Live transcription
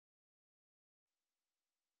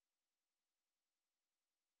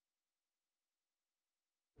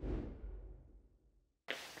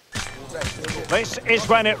This is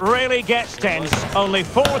when it really gets tense. Only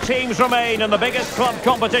 4 teams remain in the biggest club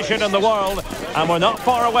competition in the world, and we're not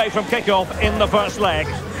far away from kickoff in the first leg.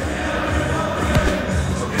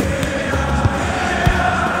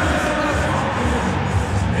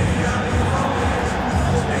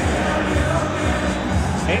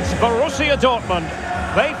 It's Borussia Dortmund.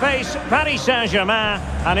 They face Paris Saint-Germain,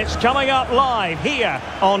 and it's coming up live here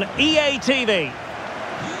on EA TV.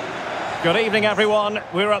 Good evening, everyone.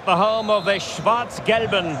 We're at the home of the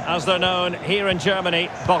Schwarz-Gelben, as they're known here in Germany,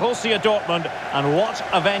 Borussia Dortmund, and what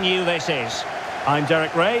a venue this is. I'm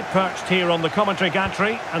Derek Ray, perched here on the commentary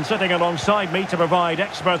gantry, and sitting alongside me to provide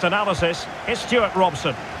expert analysis is Stuart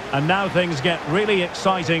Robson. And now things get really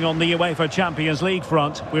exciting on the UEFA Champions League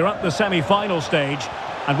front. We're at the semi-final stage,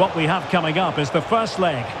 and what we have coming up is the first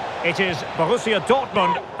leg. It is Borussia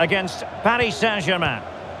Dortmund against Paris Saint-Germain.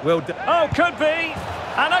 Oh, could be!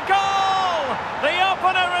 And a goal! The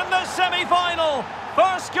opener in the semi-final!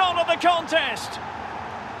 First goal of the contest!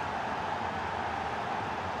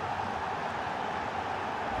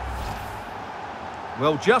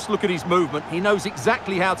 Well, just look at his movement. He knows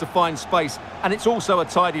exactly how to find space, and it's also a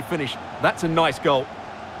tidy finish. That's a nice goal.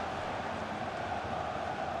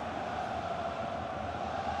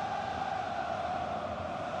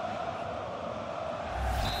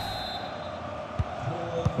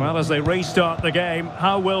 Well, as they restart the game,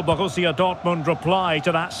 how will Borussia Dortmund reply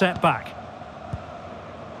to that setback?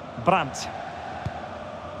 Brandt.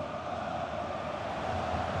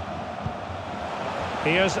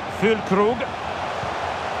 Here's Füllkrug.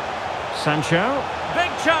 Sancho. Big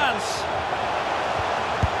chance!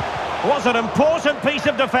 Was an important piece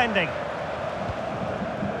of defending.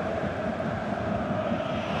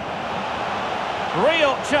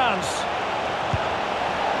 Real chance.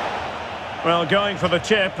 Well, going for the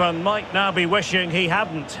chip and might now be wishing he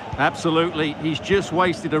hadn't. Absolutely. He's just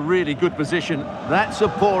wasted a really good position. That's a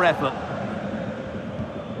poor effort.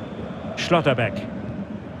 Schlotterbeck.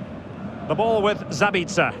 The ball with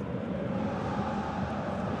Zabitzer.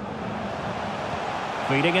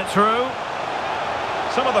 Feeding it through.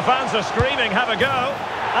 Some of the fans are screaming, have a go.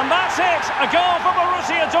 And that's it! A goal for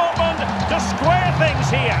Borussia Dortmund to square things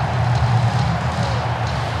here.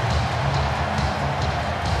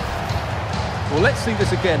 Well, let's see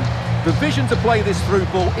this again. The vision to play this through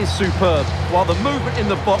ball is superb, while the movement in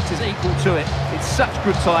the box is equal to it. It's such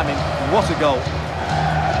good timing. What a goal.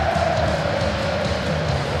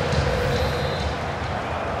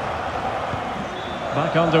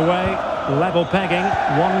 Back underway, level pegging,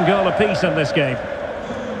 1 goal apiece in this game.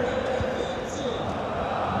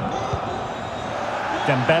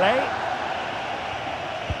 Dembele.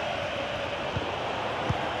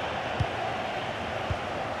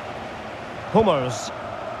 Hummels.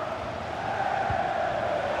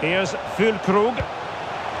 Here's Füllkrug.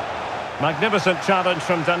 Magnificent challenge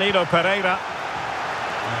from Danilo Pereira.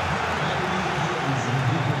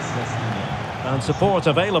 And support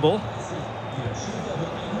available.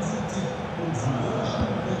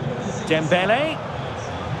 Dembele.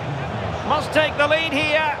 Must take the lead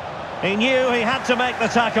here. He knew he had to make the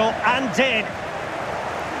tackle, and did.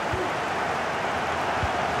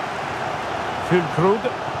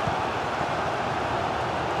 Füllkrug.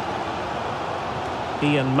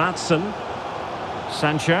 Ian Maatsen.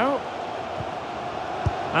 Sancho.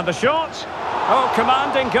 And the shot. Oh,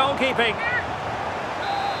 commanding goalkeeping.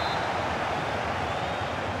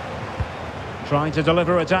 Trying to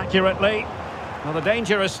deliver it accurately. Well, the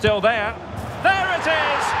danger is still there. There it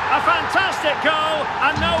is! A fantastic goal,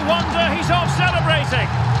 and no wonder he's off celebrating.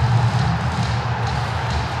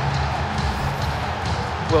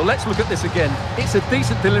 Well, let's look at this again. It's a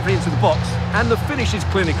decent delivery into the box, and the finish is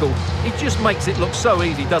clinical. He just makes it look so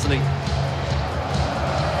easy, doesn't he?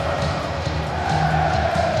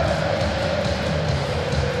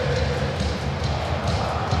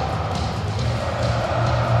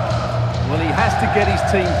 Well, he has to get his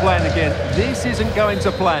team playing again. This isn't going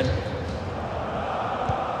to plan.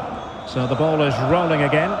 So the ball is rolling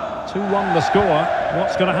again. 2-1 the score.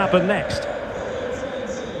 What's going to happen next?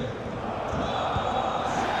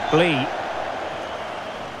 Lee.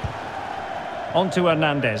 On to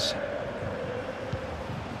Hernandez.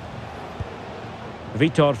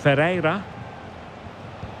 Vitor Ferreira.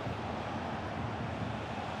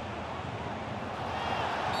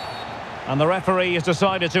 And the referee has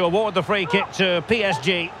decided to award the free kick to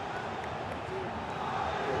PSG.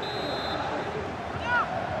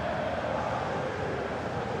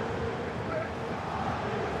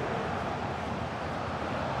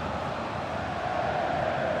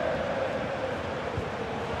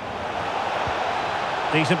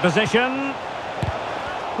 Decent position.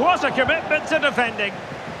 What a commitment to defending.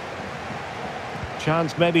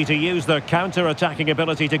 Chance maybe to use their counter-attacking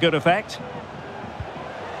ability to good effect.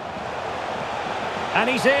 And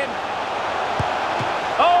he's in.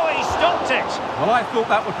 Oh, he stopped it. Well, I thought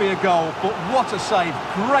that would be a goal, but what a save.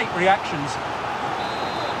 Great reactions.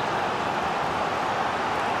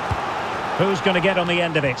 Who's going to get on the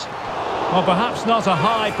end of it? Well, perhaps not a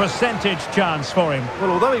high percentage chance for him.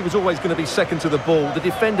 Well, although he was always going to be second to the ball, the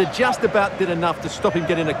defender just about did enough to stop him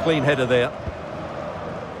getting a clean header there.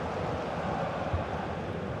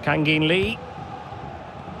 Kangin Lee.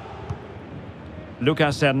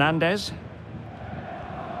 Lucas Hernandez.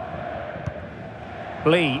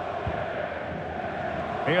 Lee.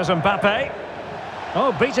 Here's Mbappe.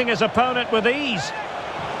 Oh, beating his opponent with ease.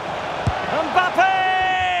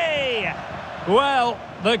 Mbappe! Well,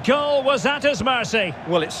 the goal was at his mercy.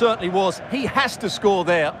 Well, it certainly was. He has to score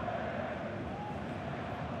there.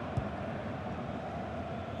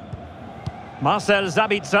 Marcel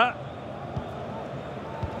Sabitzer.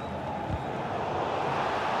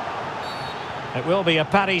 It will be a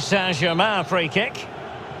Paris Saint-Germain free kick.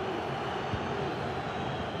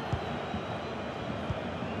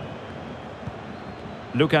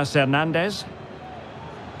 Lucas Hernandez.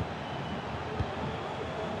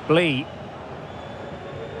 Lee.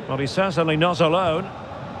 Well, he's certainly not alone.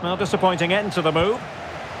 Well, disappointing end to the move.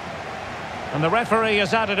 And the referee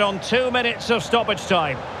has added on 2 minutes of stoppage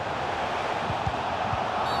time.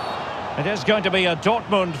 It is going to be a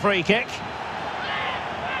Dortmund free kick.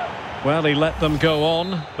 Well, he let them go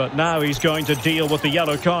on, but now he's going to deal with the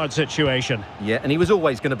yellow card situation. Yeah, and he was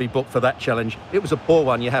always going to be booked for that challenge. It was a poor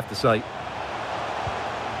one, you have to say.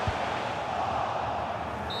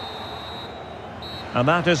 And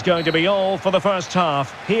that is going to be all for the first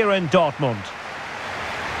half here in Dortmund.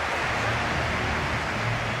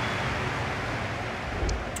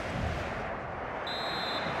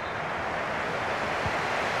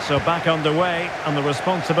 So back underway, and the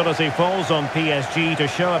responsibility falls on PSG to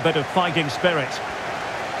show a bit of fighting spirit.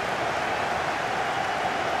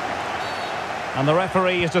 And the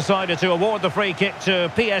referee has decided to award the free kick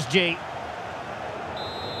to PSG.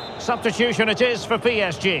 Substitution it is for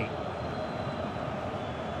PSG.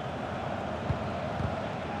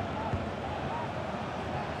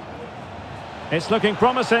 It's looking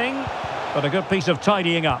promising, but a good piece of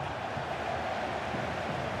tidying up.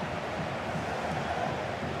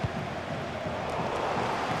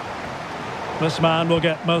 This man will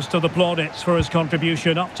get most of the plaudits for his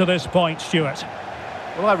contribution up to this point, Stuart.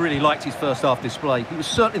 Well, I really liked his first half display. He was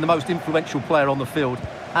certainly the most influential player on the field,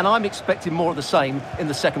 and I'm expecting more of the same in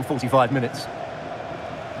the second 45 minutes.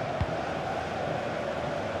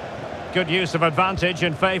 Good use of advantage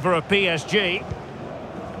in favour of PSG.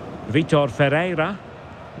 Vitor Ferreira.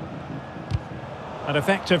 An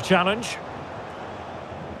effective challenge.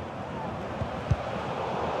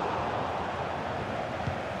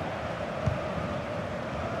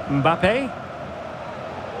 Mbappe.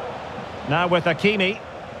 Now with Hakimi.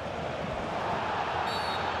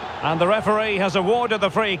 And the referee has awarded the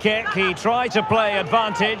free kick. He tried to play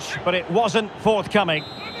advantage, but it wasn't forthcoming.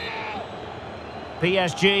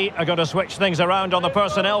 PSG are going to switch things around on the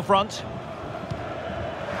personnel front.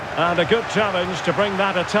 And a good challenge to bring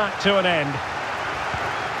that attack to an end.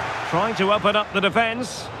 Trying to open up the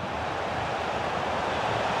defence.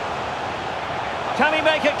 Can he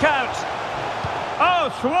make it count? Oh,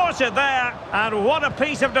 thwarted there. And what a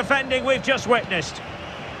piece of defending we've just witnessed.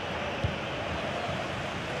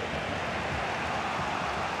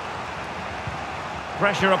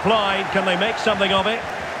 Pressure applied. Can they make something of it?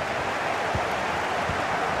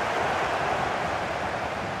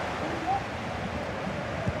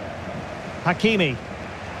 Hakimi.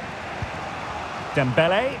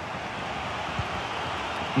 Dembele.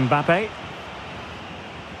 Mbappe.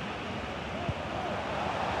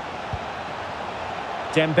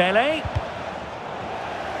 Dembele.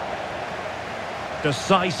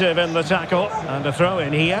 Decisive in the tackle. And a throw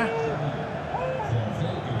in here.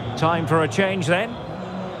 Time for a change then.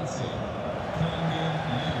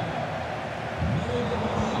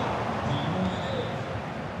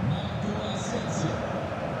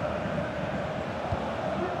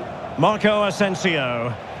 Marco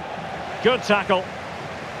Asensio. Good tackle.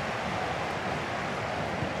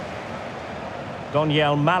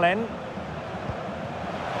 Daniel Malen.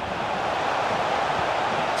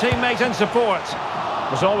 Teammate and support.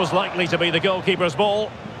 Was always likely to be the goalkeeper's ball.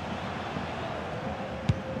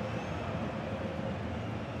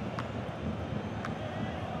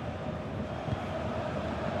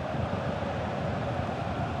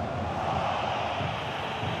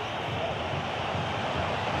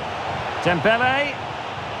 Dembele.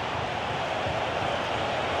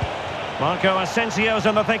 Marco Asensio's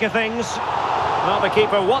in the thick of things. Well, the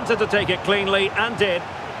keeper wanted to take it cleanly and did.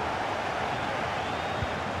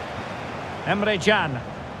 Emre Can.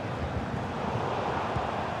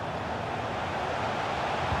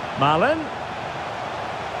 Malin.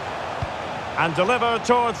 And delivered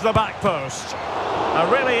towards the back post. A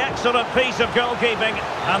really excellent piece of goalkeeping,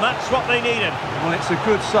 and that's what they needed. Well, it's a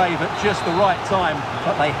good save at just the right time,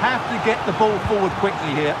 but they have to get the ball forward quickly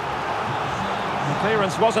here. The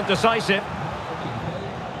clearance wasn't decisive.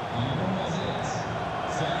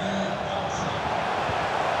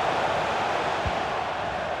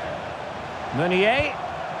 Meunier.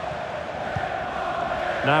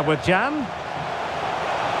 Now with Can.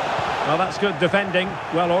 Well, that's good defending.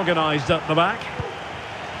 Well organised at the back.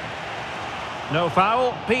 No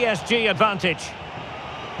foul. PSG advantage.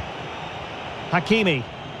 Hakimi.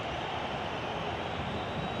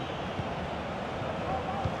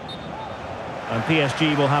 And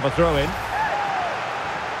PSG will have a throw-in.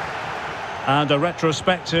 And a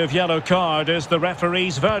retrospective yellow card is the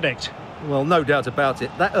referee's verdict. Well, no doubt about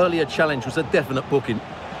it. That earlier challenge was a definite booking.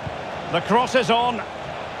 The cross is on.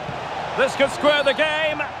 This could square the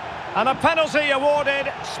game. And a penalty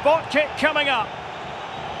awarded. Spot kick coming up.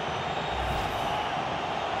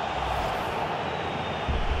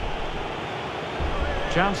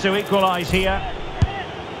 Chance to equalise here.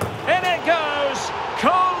 In it goes.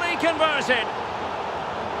 Coolly converted.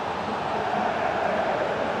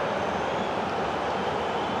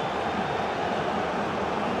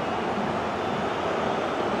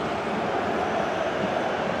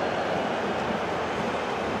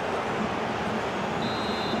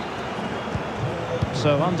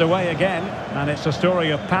 So underway again, and it's a story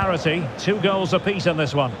of parity. 2 goals apiece in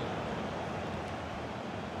this one.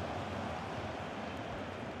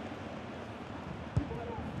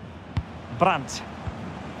 Brandt.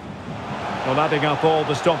 Well, adding up all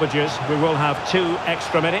the stoppages, we will have 2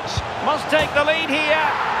 extra minutes. Must take the lead here,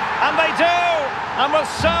 and they do! And with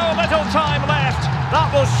so little time left, that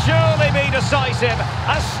will surely be decisive.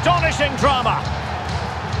 Astonishing drama.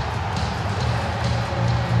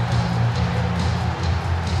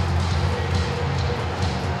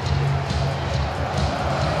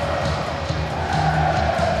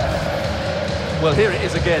 Well, here it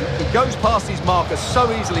is again. He goes past his marker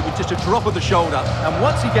so easily with just a drop of the shoulder. And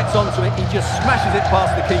once he gets onto it, he just smashes it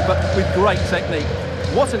past the keeper with great technique.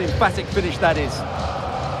 What an emphatic finish that is.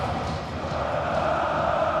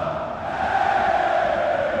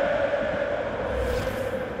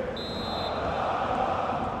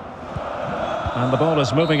 And the ball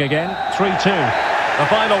is moving again. 3-2. The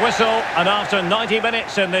final whistle, and after 90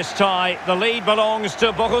 minutes in this tie, the lead belongs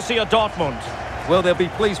to Borussia Dortmund. Well, they'll be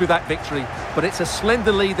pleased with that victory, but it's a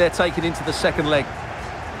slender lead they're taking into the second leg.